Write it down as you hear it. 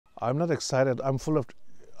I'm not excited. I'm full of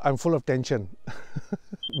tension.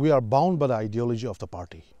 We are bound by the ideology of the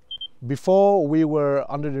party. Before, we were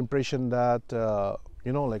under the impression that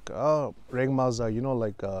Rengmas are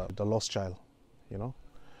the lost child,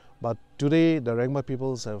 But today the Rengma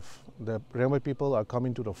people are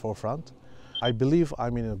coming to the forefront. I believe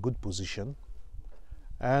I'm in a good position,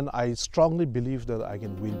 and I strongly believe that I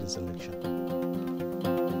can win this election.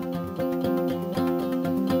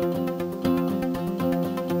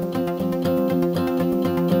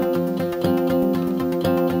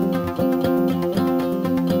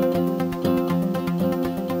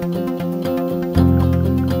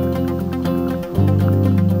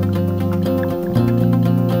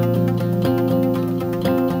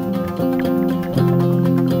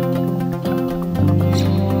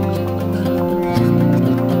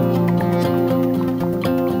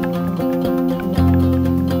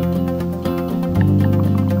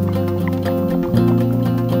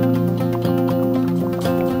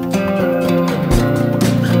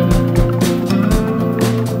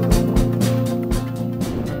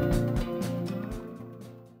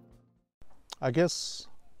 I guess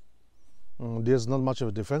there's not much of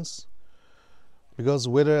a difference, because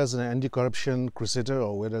whether as an anti-corruption crusader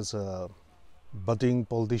or whether as a budding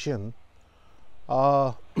politician,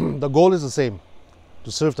 the goal is the same,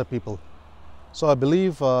 to serve the people. So I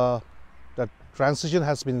believe that transition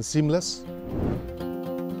has been seamless.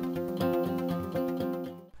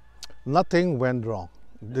 Nothing went wrong.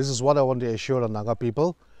 This is what I want to assure the Naga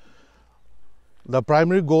people. The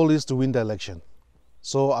primary goal is to win the election.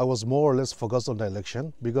 So I was more or less focused on the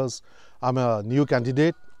election because I'm a new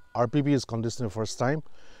candidate. RPP is contesting the first time.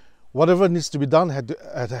 Whatever needs to be done had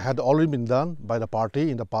already been done by the party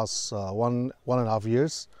in the past one and a half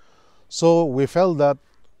years. So we felt that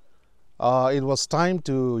it was time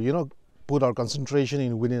to put our concentration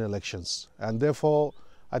in winning elections, and therefore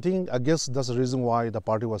I guess that's the reason why the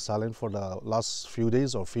party was silent for the last few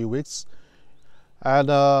days or few weeks, and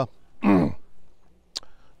the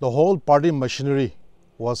whole party machinery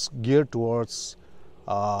was geared towards,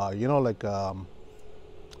 I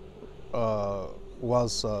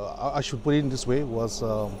should put it in this way, was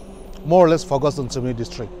more or less focused on Tsimini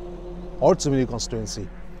district or Tsimini constituency.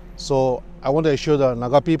 So I want to assure the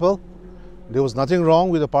Naga people, there was nothing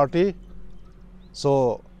wrong with the party.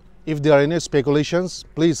 So if there are any speculations,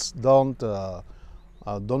 please don't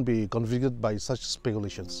be convicted by such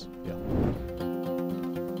speculations. Yeah.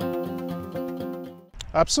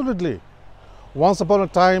 Absolutely. Once upon a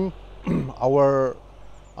time, our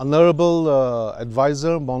honorable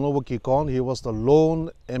advisor, Mojo Kikon, he was the lone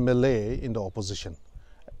MLA in the opposition.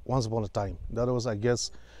 Once upon a time. That was, I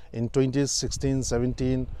guess, in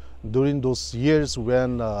 2016-17, during those years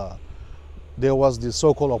when there was the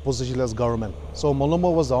so-called oppositionless government. So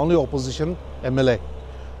Mojo was the only opposition MLA.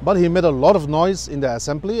 But he made a lot of noise in the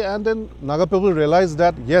assembly, and then Naga people realized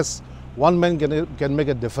that, yes, one man can make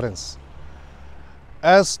a difference.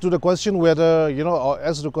 As to the question whether,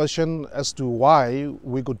 as to why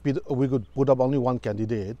we could put up only one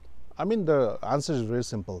candidate, I mean, the answer is very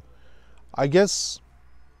simple. I guess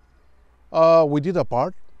we did our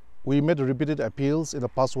part. We made repeated appeals in the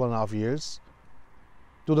past 1.5 years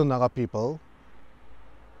to the Naga people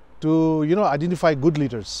to, identify good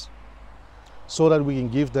leaders so that we can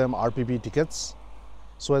give them RPP tickets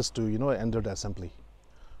so as to, enter the assembly.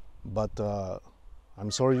 But I'm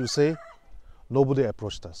sorry to say, nobody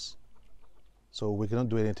approached us, so we cannot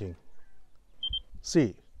do anything.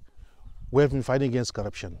 See, we have been fighting against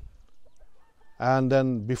corruption, and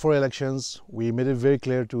then before elections, we made it very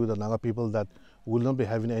clear to the Naga people that we will not be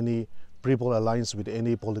having any pre-poll alliance with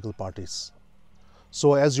any political parties.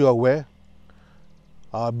 So as you are aware,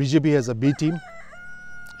 BJP has a B team,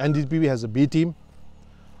 NDP has a B team,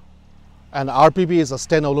 and RPP is a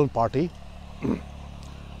standalone party.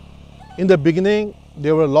 In the beginning,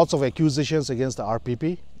 there were lots of accusations against the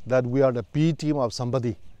RPP that we are the B team of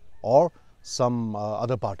somebody or some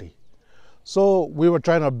other party. So we were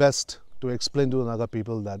trying our best to explain to the Naga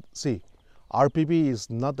people that, see, RPP is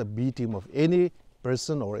not the B team of any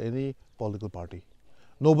person or any political party.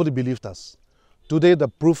 Nobody believed us. Today the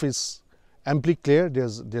proof is amply clear.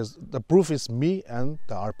 The proof is me and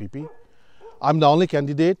the RPP. I'm the only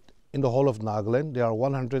candidate in the whole of Nagaland. There are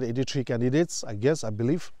 183 candidates, I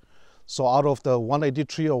believe. So out of the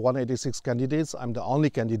 183 or 186 candidates, I'm the only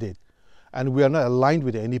candidate, and we are not aligned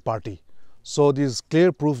with any party. So this is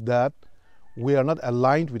clear proof that we are not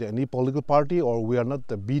aligned with any political party, or we are not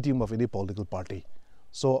the B team of any political party.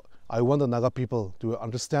 So I want the Naga people to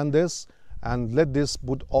understand this and let this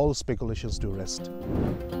put all speculations to rest.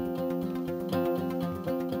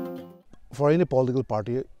 For any political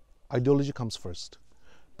party, ideology comes first.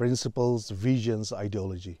 principles, visions,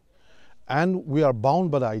 ideology. And we are bound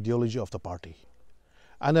by the ideology of the party.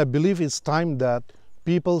 And I believe it's time that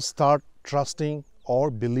people start trusting or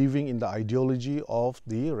believing in the ideology of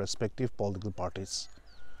the respective political parties.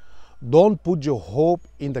 Don't put your hope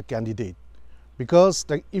in the candidate, because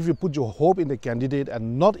if you put your hope in the candidate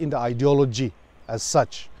and not in the ideology as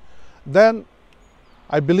such, then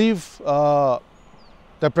I believe the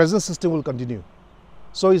present system will continue.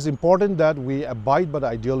 So it's important that we abide by the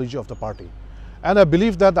ideology of the party. And I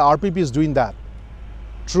believe that the RPP is doing that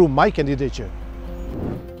through my candidature.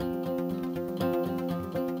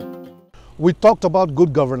 We talked about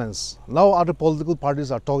good governance. Now other political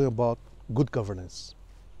parties are talking about good governance.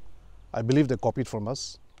 I believe they copied from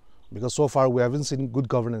us, because so far we haven't seen good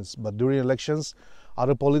governance. But during elections,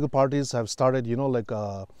 other political parties have started,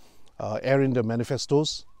 airing their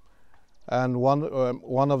manifestos. And one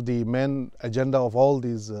of the main agenda of all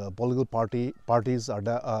these political parties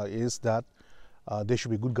is that there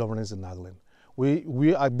should be good governance in Nagaland.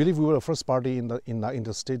 I believe we were the first party in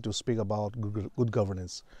the state to speak about good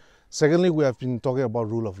governance. Secondly, we have been talking about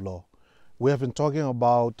rule of law. We have been talking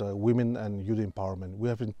about women and youth empowerment. We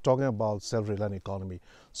have been talking about self-reliant economy.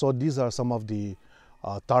 So these are some of the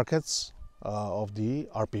targets of the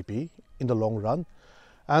RPP in the long run.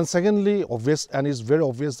 And secondly, it's very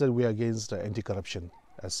obvious that we are against anti-corruption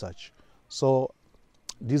as such. So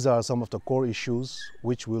these are some of the core issues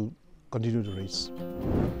which we'll continue to raise.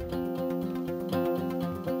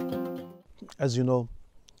 As you know,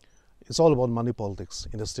 it's all about money politics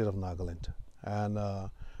in the state of Nagaland. And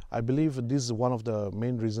I believe this is one of the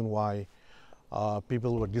main reasons why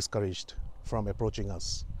people were discouraged from approaching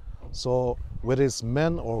us. So whether it's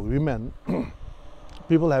men or women,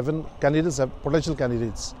 potential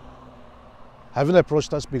candidates haven't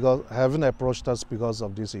approached us because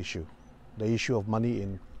of this issue, the issue of money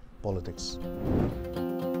in politics.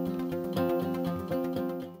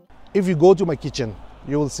 If you go to my kitchen,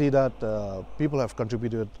 you will see that people have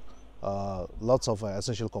contributed lots of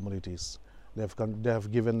essential commodities. They have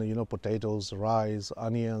given potatoes, rice,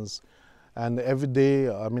 onions, and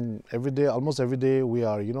almost every day we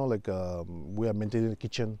are we are maintaining the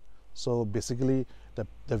kitchen. So basically,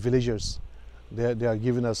 the villagers, they are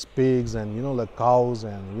giving us pigs and cows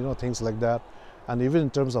and things like that. And even in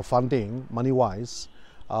terms of funding, money-wise,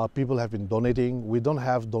 people have been donating. We don't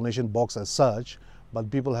have donation box as such, but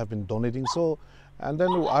people have been donating. So, and then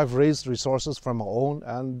I've raised resources from my own,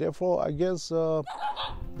 and therefore I guess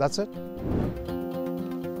that's it.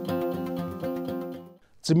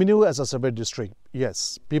 Tsiminyu as a separate district,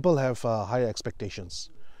 yes, people have high expectations,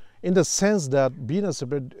 in the sense that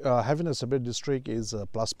having a separate district is a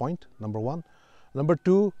plus point, number one. Number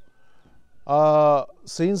two,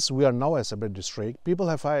 since we are now a separate district, people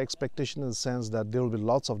have high expectations in the sense that there will be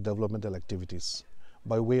lots of developmental activities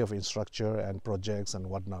by way of infrastructure and projects and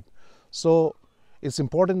whatnot. So it's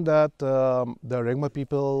important that the Rengma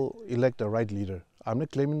people elect the right leader. I'm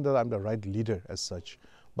not claiming that I'm the right leader as such,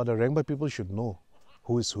 but the Rengma people should know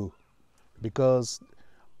who is who, because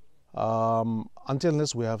until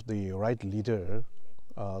unless we have the right leader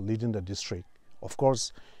leading the district, of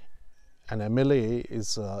course, an MLA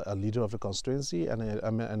is a leader of the constituency, and an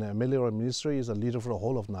MLA or a ministry is a leader for the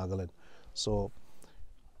whole of Nagaland. So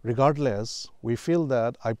regardless,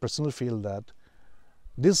 I personally feel that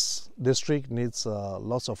this district needs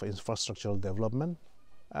lots of infrastructural development,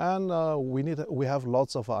 and we have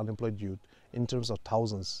lots of unemployed youth in terms of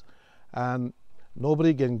thousands, and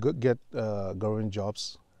nobody can get government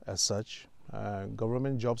jobs as such.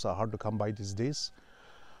 Government jobs are hard to come by these days.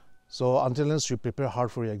 So unless you prepare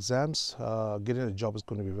hard for your exams, getting a job is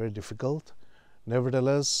going to be very difficult.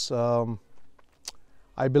 Nevertheless,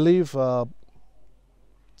 I believe the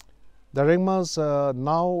Rengmas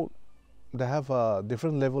now they have a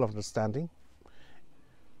different level of understanding.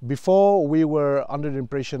 Before, we were under the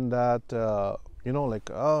impression that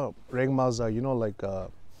Rengmas are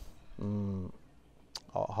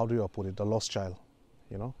how do you put it, the lost child,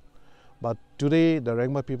 But today the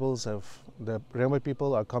Rengma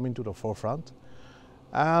people are coming to the forefront,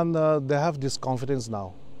 and they have this confidence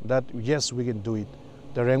now that yes, we can do it.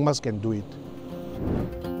 The Rengmas can do it.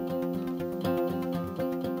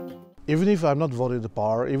 Even if I'm not voted the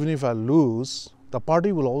power, even if I lose, the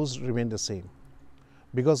party will always remain the same,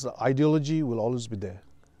 because the ideology will always be there.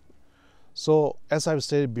 So as I've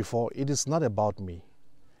stated before, it is not about me,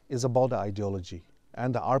 it's about the ideology.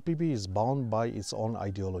 And the RPP is bound by its own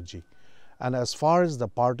ideology. And as far as the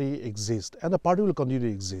party exists, and the party will continue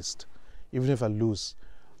to exist, even if I lose,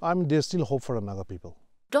 there's still hope for the Naga people.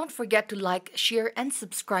 Don't forget to like, share, and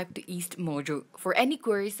subscribe to EastMojo. For any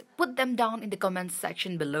queries, put them down in the comments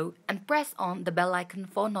section below and press on the bell icon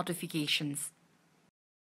for notifications.